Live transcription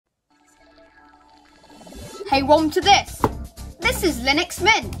Hey, welcome to this. This is Linux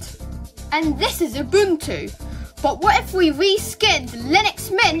Mint. And this is Ubuntu. But what if we reskinned Linux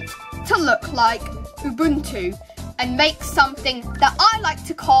Mint to look like Ubuntu and make something that I like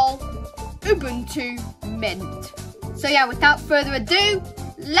to call Ubuntu Mint? So yeah, without further ado,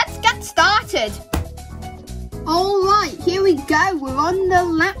 let's get started. Alright, here we go. We're on the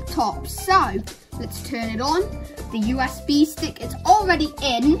laptop. So let's turn it on. The USB stick is already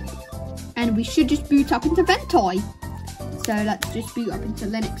in. And we should just boot up into Ventoy. So let's just boot up into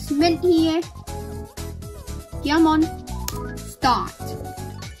Linux Mint here. Come on, start.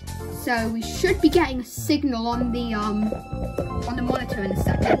 So we should be getting a signal on the monitor in a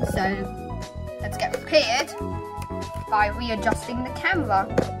second. So let's get prepared by readjusting the camera.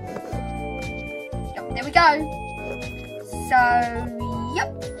 Yep, there we go. So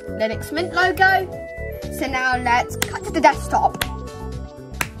yep, Linux Mint logo. So now let's cut to the desktop.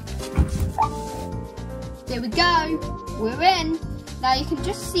 There we go, we're in. Now you can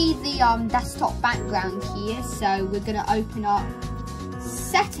just see the desktop background here. So we're gonna open up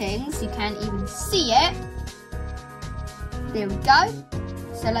settings. You can't even see it. There we go.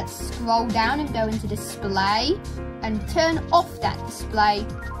 So let's scroll down and go into display and turn off that display.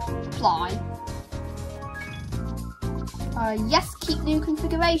 Apply. Yes, keep new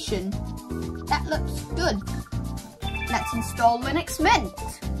configuration. That looks good. Let's install Linux Mint.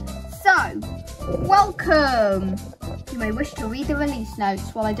 So, welcome! You may wish to read the release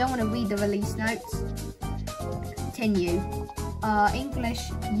notes. Well, I don't want to read the release notes. Continue. English,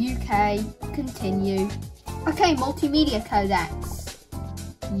 UK, continue. Okay, multimedia codecs.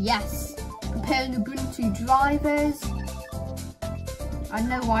 Yes. Comparing Ubuntu drivers. I don't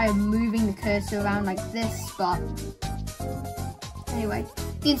know why I'm moving the cursor around like this, but anyway.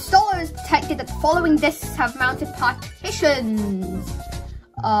 The installer has detected that the following disks have mounted partitions.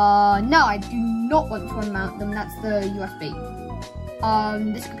 No, I do not want to unmount them. That's the USB.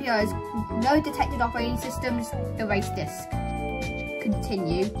 This computer has no detected operating systems. Erase disk.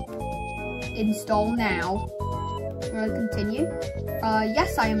 Continue. Install now. Continue.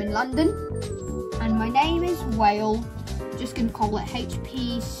 Yes, I am in London. And my name is Whale. Just gonna call it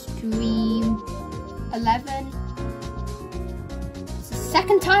HP Stream 11. It's the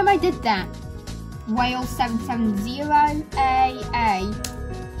second time I did that. Whale 770AA.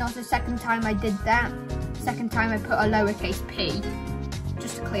 Not the second time I did that. Second time I put a lowercase p.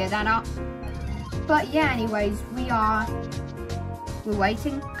 Just to clear that up. But yeah, anyways, we're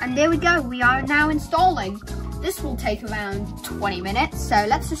waiting. And there we go, we are now installing. This will take around 20 minutes. So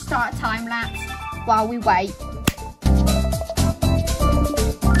let's just start a time lapse while we wait.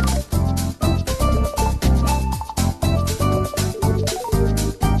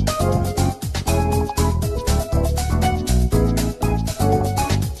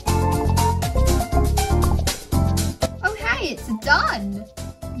 Done.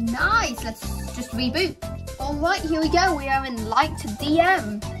 Nice. Let's just reboot. All right, here we go. We are in light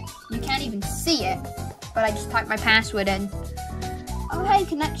DM. You can't even see it, but I just typed my password in. Oh, hey,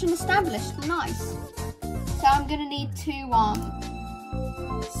 connection established. Nice. So I'm gonna need to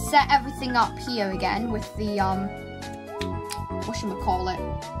set everything up here again with the whatchamacallit,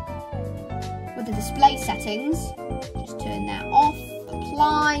 with the display settings. Just turn that off.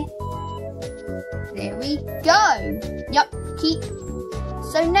 Apply. There we go. Yep. Keep.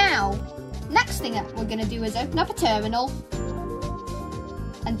 So now, next thing that we're going to do is open up a terminal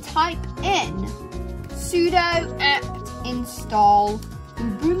and type in sudo apt install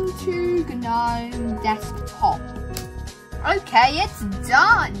Ubuntu GNOME desktop. Okay, it's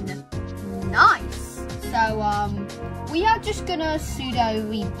done. Nice. So we are just going to sudo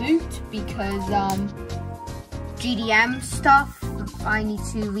reboot because GDM stuff. I need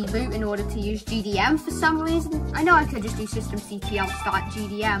to reboot in order to use GDM for some reason. I know I could just do systemctl start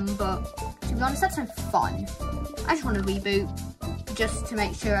GDM, but to be honest, that's no fun. I just want to reboot just to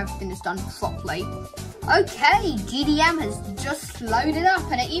make sure everything is done properly. Okay, GDM has just loaded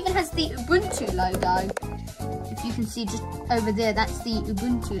up and it even has the Ubuntu logo. If you can see just over there, that's the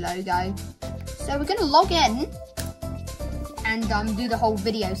Ubuntu logo. So we're going to log in and do the whole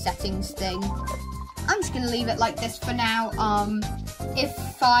video settings thing. I'm just going to leave it like this for now.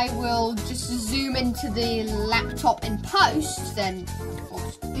 If I will just zoom into the laptop in post, then I'll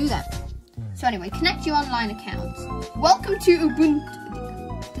just do that. So anyway, connect your online account. Welcome to Ubuntu.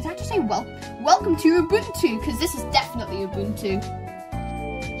 Did I just say welcome to Ubuntu? Because this is definitely Ubuntu.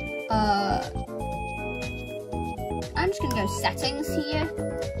 I'm just going to go settings here.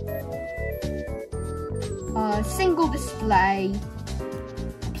 Single display.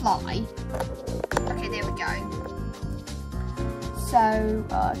 Apply. Okay, there we go. So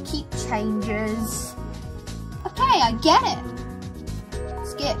keep changes. Okay, I get it.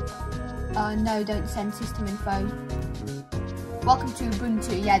 Skip. No, don't send system info. Welcome to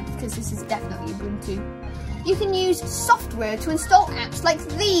Ubuntu. Yeah, because this is definitely Ubuntu. You can use software to install apps like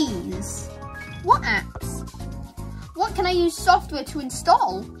these. What apps? What can I use software to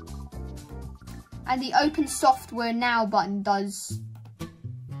install? And the Open Software Now button does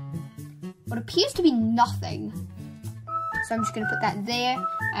what appears to be nothing. So I'm just going to put that there.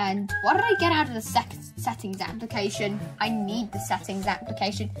 And what did I get out of the settings application? I need the settings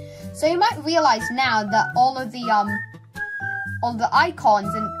application. So you might realize now that all the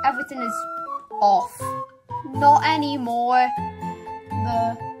icons and everything is off. Not anymore.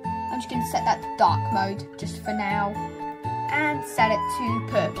 I'm just going to set that to dark mode just for now. And set it to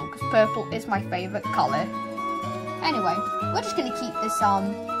purple, because purple is my favourite colour. Anyway, we're just going to keep this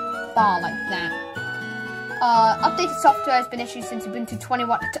bar like that. Updated software has been issued since Ubuntu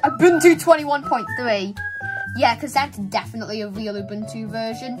 21.3. Yeah, because that's definitely a real Ubuntu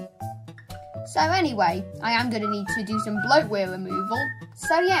version. So anyway, I am going to need to do some bloatware removal.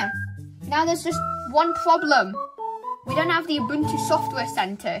 So yeah, now there's just one problem. We don't have the Ubuntu Software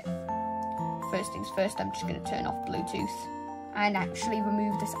Center. First things first, I'm just going to turn off Bluetooth and actually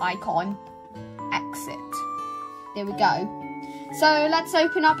remove this icon. Exit. There we go. So let's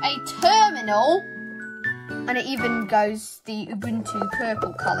open up a terminal. And it even goes the Ubuntu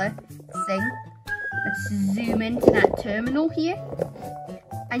purple colour thing. Let's zoom into that terminal here.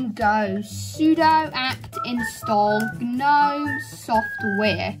 And go sudo apt install GNOME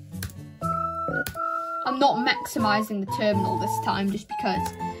software. I'm not maximising the terminal this time just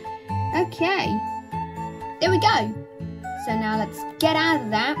because. Okay. There we go. So now let's get out of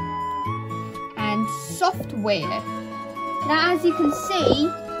that. And software. Now as you can see,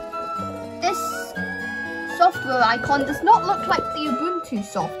 this software icon does not look like the Ubuntu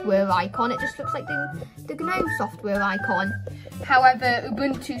software icon. It just looks like the GNOME software icon. However,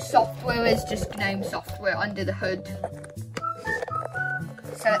 Ubuntu software is just GNOME software under the hood.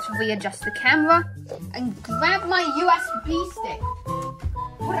 So let's readjust the camera and grab my USB stick.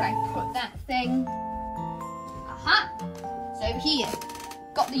 Where did I put that thing? Aha! So here,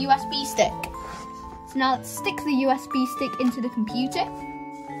 got the USB stick. So now let's stick the USB stick into the computer.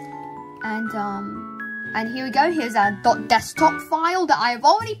 And here we go. Here's our .desktop file that I have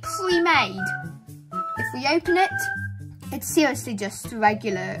already pre-made. If we open it, it's seriously just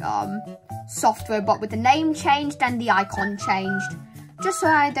regular software, but with the name changed and the icon changed. Just so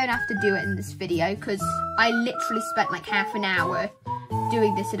I don't have to do it in this video, because I literally spent like half an hour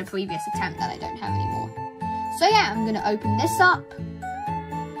doing this in a previous attempt that I don't have anymore. So yeah, I'm going to open this up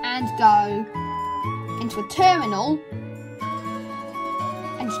and go into a terminal.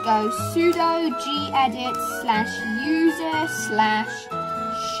 And just go sudo gedit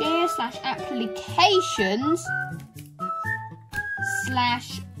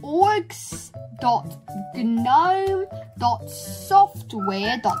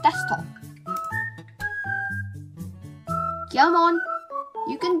Come on,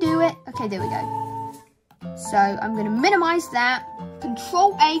 you can do it. Okay, there we go. So I'm going to minimize that.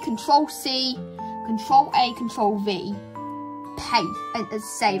 Control A, Control C, Control A, Control V.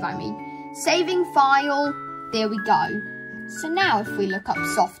 Save, I mean. Saving file. There we go. So now if we look up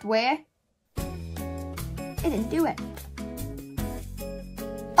software, it didn't do it.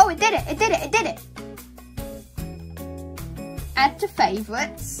 Oh, it did it. It did it. It did it. Add to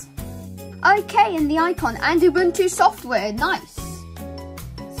favorites. Okay, and the icon and Ubuntu software. Nice.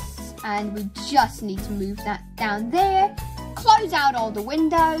 And we just need to move that down there. Close out all the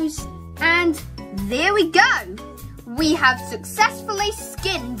windows. And there we go. We have successfully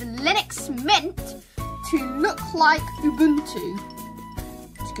skinned Linux Mint to look like Ubuntu.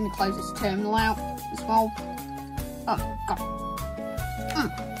 Just going to close this terminal out as well. Oh, God.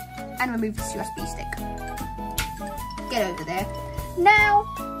 And remove this USB stick. Get over there. Now,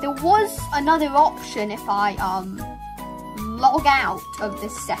 there was another option if I log out of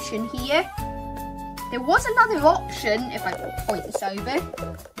this session here. There was another option if I point this over.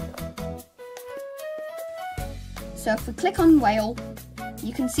 So if we click on Whale,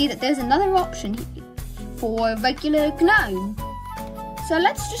 you can see that there's another option for regular GNOME. So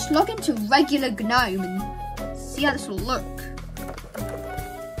let's just log into regular GNOME and see how this will look.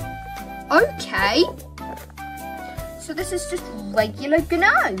 Okay. So this is just regular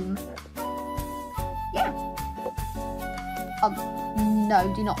GNOME. Yeah.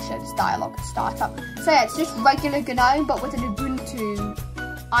 No, do not show this dialog at startup. So yeah, it's just regular GNOME, but with an Ubuntu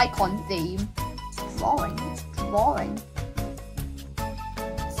icon theme. It's drawing. It's drawing.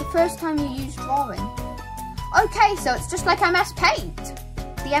 It's the first time you use drawing. Okay, so it's just like MS Paint.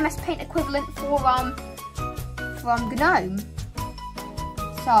 The MS Paint equivalent for GNOME.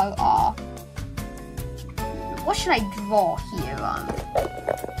 So, what should I draw here?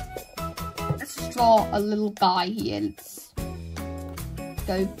 Let's just draw a little guy here. Let's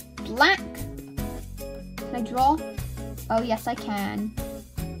go black. Can I draw? Oh, yes, I can.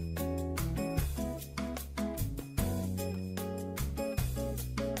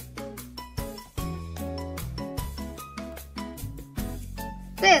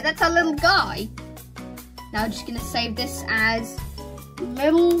 There, that's our little guy. Now I'm just gonna save this as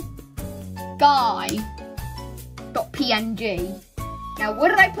little guy.png. Now where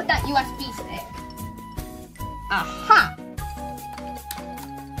did I put that USB stick? Aha!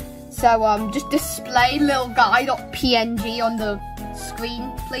 So just display little guy.png on the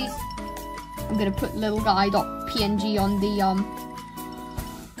screen, please. I'm gonna put little guy.png on the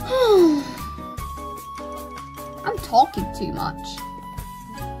I'm talking too much.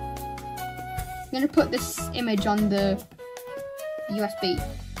 I'm going to put this image on the USB.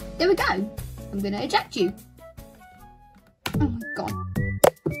 There we go. I'm going to eject you. Oh my god.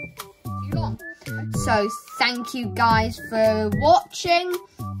 Too long. So thank you guys for watching.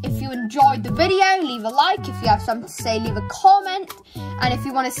 If you enjoyed the video, leave a like. If you have something to say, leave a comment. And if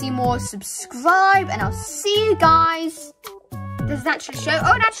you want to see more, subscribe. And I'll see you guys. Does it actually show?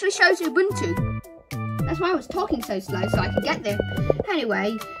 Oh, it actually shows Ubuntu. That's why I was talking so slow, so I could get there.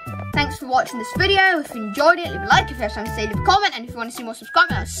 Anyway, thanks for watching this video. If you enjoyed it, leave a like. If you have something to say, leave a comment. And if you want to see more, subscribe.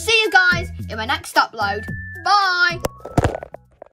 And I'll see you guys in my next upload. Bye!